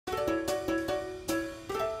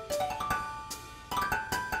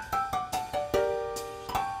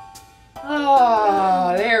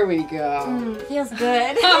Oh, there we go. Feels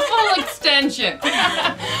good. Full extension.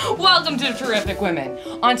 Welcome to Terrific Women.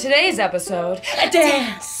 On today's episode, a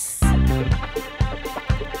dance.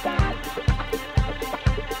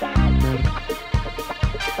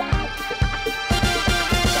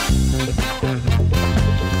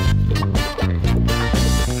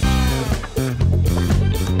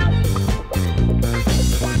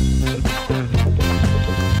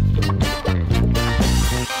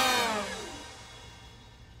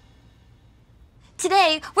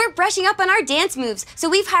 Today, we're brushing up on our dance moves, so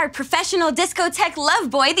we've hired professional discotheque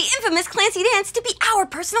love boy, the infamous Clancy Dance, to be our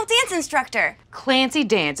personal dance instructor. Clancy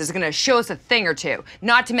Dance is gonna show us a thing or two.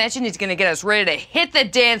 Not to mention he's gonna get us ready to hit the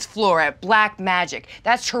dance floor at Black Magic.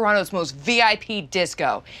 That's Toronto's most VIP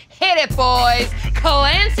disco. Hit it, boys!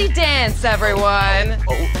 Clancy Dance, everyone!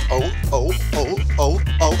 Oh,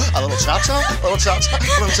 a little cha-cha, a little cha-cha, a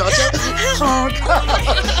little cha-cha.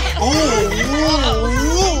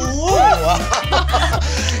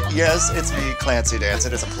 Yes, it's me, Clancy Dance.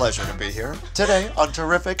 It is a pleasure to be here today on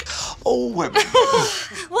Terrific Women.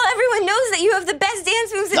 Well, everyone knows that you have the best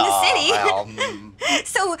dance moves in the city. Well,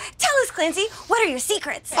 So tell us, Clancy, what are your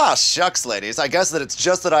secrets? Ah, shucks, ladies. I guess that it's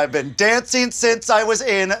just that I've been dancing since I was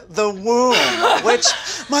in the womb, which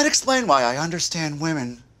might explain why I understand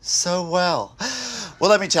women so well. Well,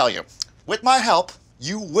 let me tell you, with my help,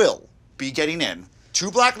 you will be getting in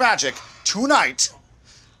to Black Magic tonight.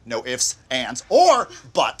 No ifs, ands, or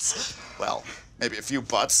buts. Well, maybe a few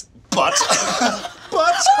buts, but.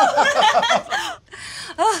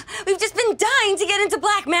 We've just been dying to get into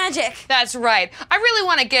Black Magic. That's right. I really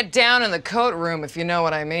want to get down in the coat room, if you know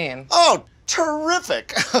what I mean. Oh,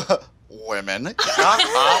 terrific. Women.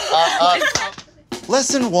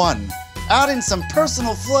 Lesson 1. Adding some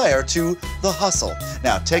personal flair to the hustle.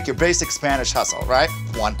 Now, take your basic Spanish hustle, right?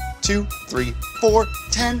 1, 2, 3, 4,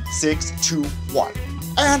 10, 6, 2, 1.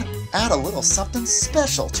 And add a little something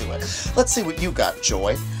special to it. Let's see what you got,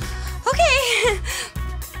 Joy. Okay.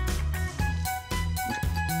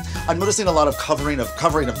 I'm noticing a lot of covering of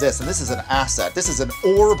this, and this is an asset. This is an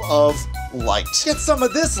orb of light. Get some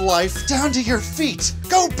of this life down to your feet.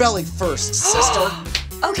 Go belly first, sister.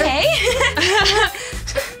 Okay.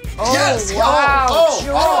 Yes. Wow,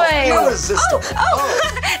 Joy. Irresistible.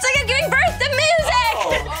 It's like I'm giving birth to music.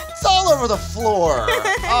 It's all over the floor.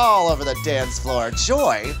 All over the dance floor.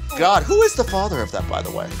 Joy. God, who is the father of that, by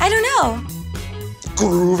the way? I don't know.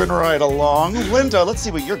 Grooving right along. Linda, let's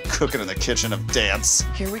see what you're cooking in the kitchen of dance.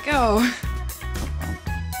 Here we go.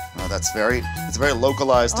 Oh, it's very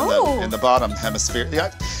localized in the bottom hemisphere.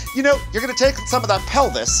 Yeah, you know, you're gonna take some of that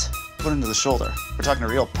pelvis, put it into the shoulder. We're talking a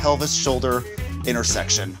real pelvis-shoulder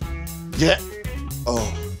intersection. Yeah.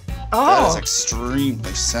 Oh. That is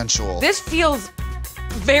extremely sensual. This feels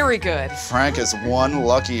very good. Frank is one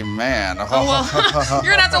lucky man. Oh, well,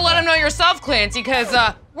 you're gonna have to let him know yourself, Clancy, because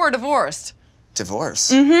we're divorced. Divorce?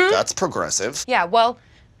 That's progressive. Yeah, well,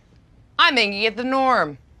 I'm making it the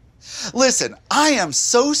norm. Listen, I am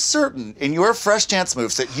so certain in your fresh dance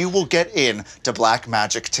moves that you will get in to Black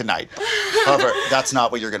Magic tonight. However, that's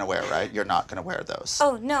not what you're gonna wear, right? You're not gonna wear those.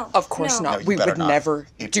 Oh, no. Of course no. not. No, We better would not. never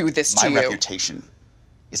do this to you. My reputation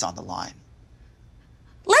is on the line.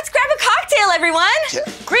 Let's grab a cocktail, everyone. Yeah.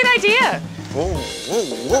 Great idea. Whoa.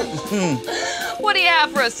 What do you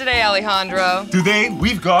have for us today, Alejandro? Today,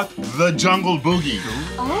 we've got the Jungle Boogie.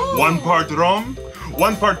 Oh. 1 part rum,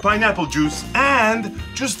 1 part pineapple juice, and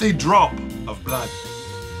just a drop of blood.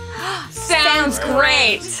 Sounds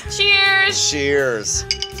great. Cheers. Cheers.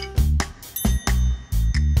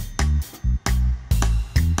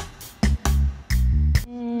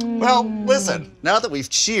 Well, listen, now that we've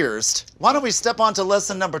cheersed, why don't we step on to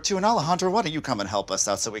lesson number 2? And Alejandro, why don't you come and help us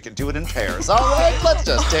out so we can do it in pairs? All right, let's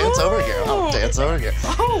just dance over here. Oh, dance over here.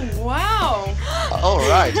 Oh, wow. All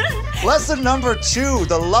right. Lesson number 2,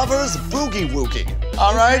 the lover's boogie woogie.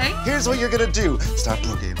 All right, here's what you're gonna do. Start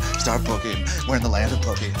boogieing. We're in the land of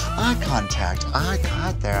boogie. Eye contact, eye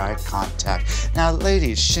contact. Now,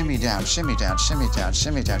 ladies, shimmy down, shimmy down, shimmy down,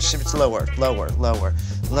 shimmy down, shimmy, lower.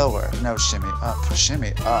 No, shimmy up,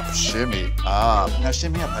 shimmy up, shimmy up. Now,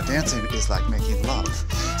 shimmy up. Now, dancing is like making love.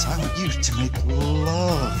 So I want you to make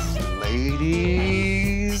love,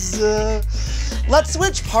 ladies. Let's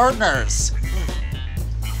switch partners.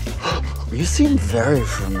 You seem very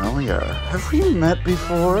familiar. Have we met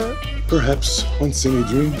before? Perhaps once in a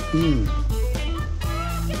dream.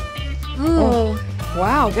 Oh,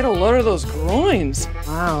 wow, get a load of those groins.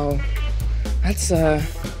 Wow. That's a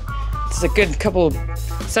good couple of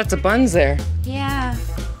sets of buns there. Yeah.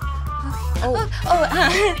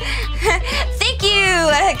 Okay. Thank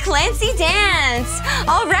Thank you, Clancy Dance.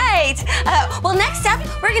 All right. Well, next up,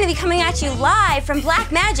 we're going to be coming at you live from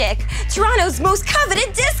Black Magic, Toronto's most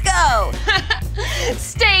coveted disco.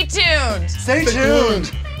 Stay tuned. Stay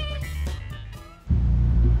tuned.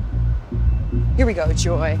 Here we go,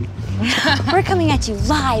 Joy. We're coming at you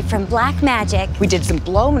live from Black Magic. We did some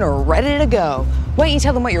blow and we're ready to go. Why don't you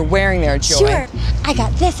tell them what you're wearing there, Joy? Sure. I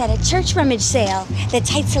got this at a church rummage sale. The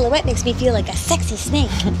tight silhouette makes me feel like a sexy snake.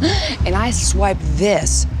 And I swiped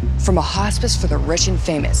this from a hospice for the rich and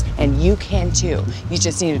famous. And you can too. You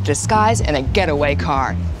just need a disguise and a getaway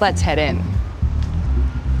car. Let's head in.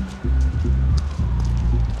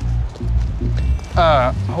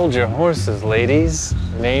 Hold your horses, ladies.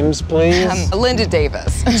 Names, please. Linda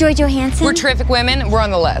Davis. Joy Johansson. We're terrific women. We're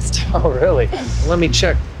on the list. Oh, really? Let me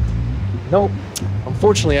check. Nope.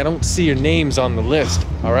 Unfortunately, I don't see your names on the list,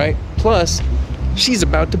 all right? Plus, she's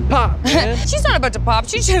about to pop, man. She's not about to pop.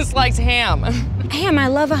 She just likes ham. Ham, I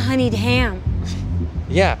love a honeyed ham.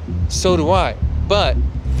 Yeah, so do I. But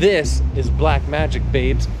this is Black Magic,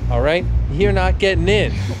 babes, all right? You're not getting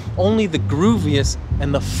in. Only the grooviest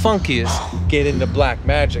and the funkiest get into Black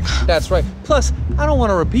Magic. That's right. Plus, I don't want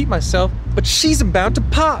to repeat myself, but she's about to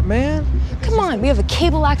pop, man. Come on, we have a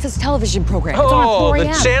cable access television program. It's on at 4 a.m.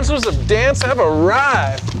 The Chancellors of Dance have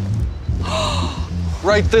arrived.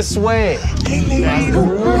 Right this way. Get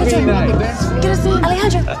us in.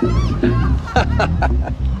 Alejandro.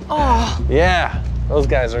 Oh. Yeah, those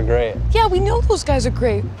guys are great. Yeah, we know those guys are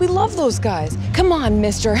great. We love those guys. Come on,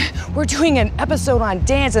 mister. We're doing an episode on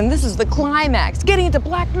dance, and this is the climax, getting into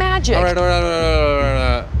Black Magic. All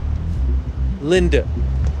right. Linda,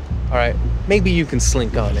 all right, maybe you can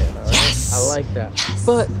slink on in, all right? Yes. I like that. Yes.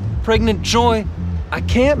 But pregnant Joy, I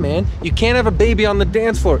can't, man. You can't have a baby on the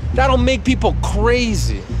dance floor. That'll make people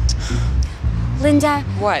crazy. Linda.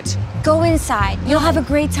 What? Go inside. You'll have a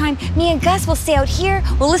great time. Me and Gus will stay out here.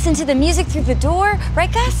 We'll listen to the music through the door.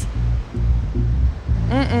 Right, Gus?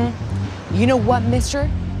 You know what, mister?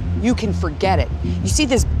 You can forget it. You see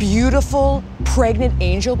this beautiful, pregnant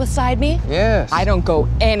angel beside me? Yes. I don't go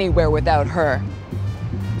anywhere without her.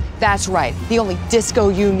 That's right. The only disco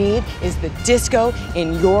you need is the disco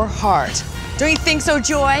in your heart. Don't you think so,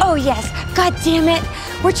 Joy? Oh, yes. God damn it.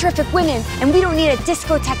 We're terrific women, and we don't need a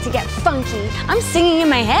discotheque to get funky. I'm singing in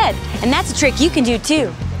my head, and that's a trick you can do,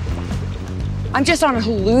 too. I'm just on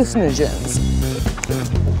hallucinogens.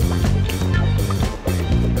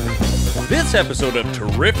 This episode of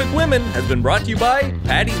Terrific Women has been brought to you by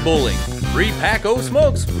Patty's Bowling. Free pack O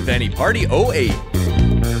smokes with any party 08.